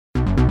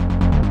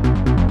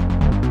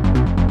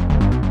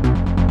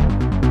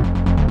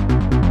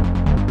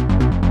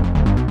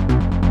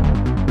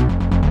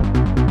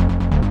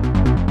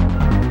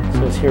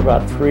here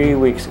about 3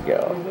 weeks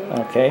ago.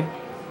 Okay.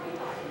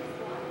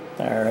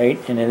 All right,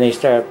 and then they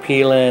start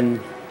peeling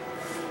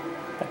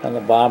like on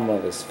the bottom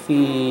of his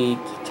feet,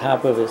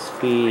 top of his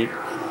feet,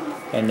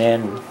 and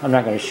then I'm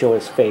not going to show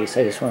his face.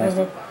 I just want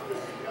to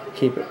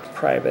keep it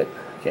private.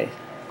 Okay.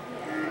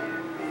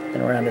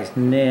 And around his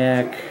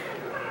neck.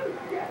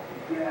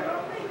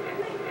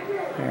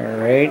 All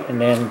right, and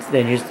then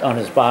just on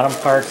his bottom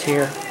parts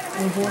here.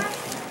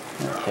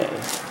 Okay.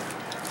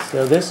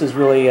 So this is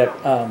really a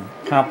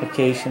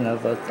complication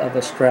of a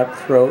strep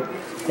throat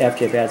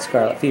after you've had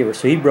scarlet fever.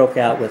 So he broke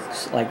out with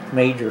like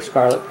major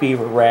scarlet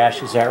fever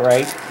rash. Is that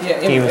right? Yeah,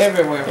 it was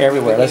everywhere.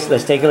 Everywhere.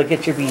 Let's take a look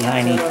at your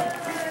behind.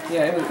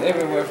 Yeah, it was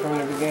everywhere from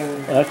the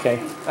beginning.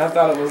 Okay. I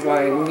thought it was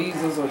like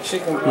measles or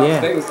chicken pox. Yeah.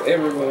 They was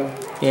everywhere.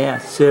 Yeah.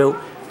 So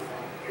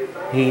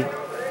he,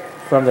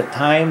 from the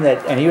time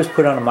that, and he was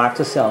put on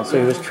amoxicillin. So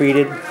he was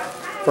treated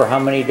for how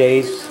many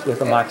days with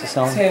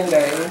amoxicillin? 10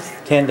 days.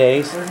 10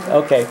 days.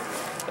 Okay.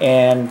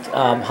 And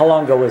how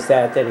long ago was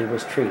that he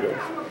was treated?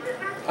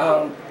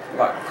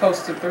 Like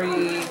close to three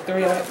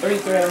and a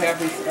half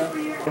weeks ago.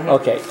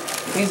 Okay.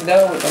 He's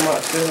done with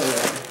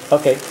amoxicillin now.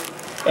 Okay.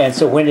 And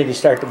so when did he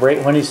start to break?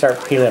 When did he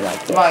start peeling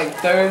like this? Like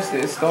Thursday,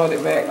 it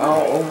started back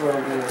all over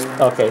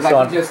again. Okay.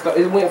 Like so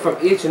it went from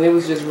itching, it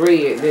was just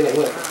red, then it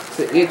went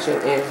to itching,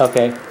 and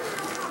okay.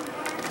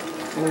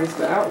 And it's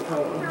the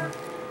outcome.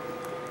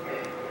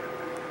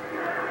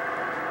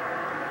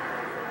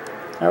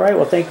 All right.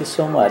 Well, thank you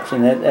so much.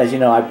 And that, as you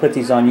know, I put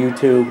these on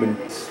YouTube, and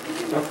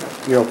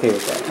you're okay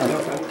with that.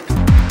 Okay.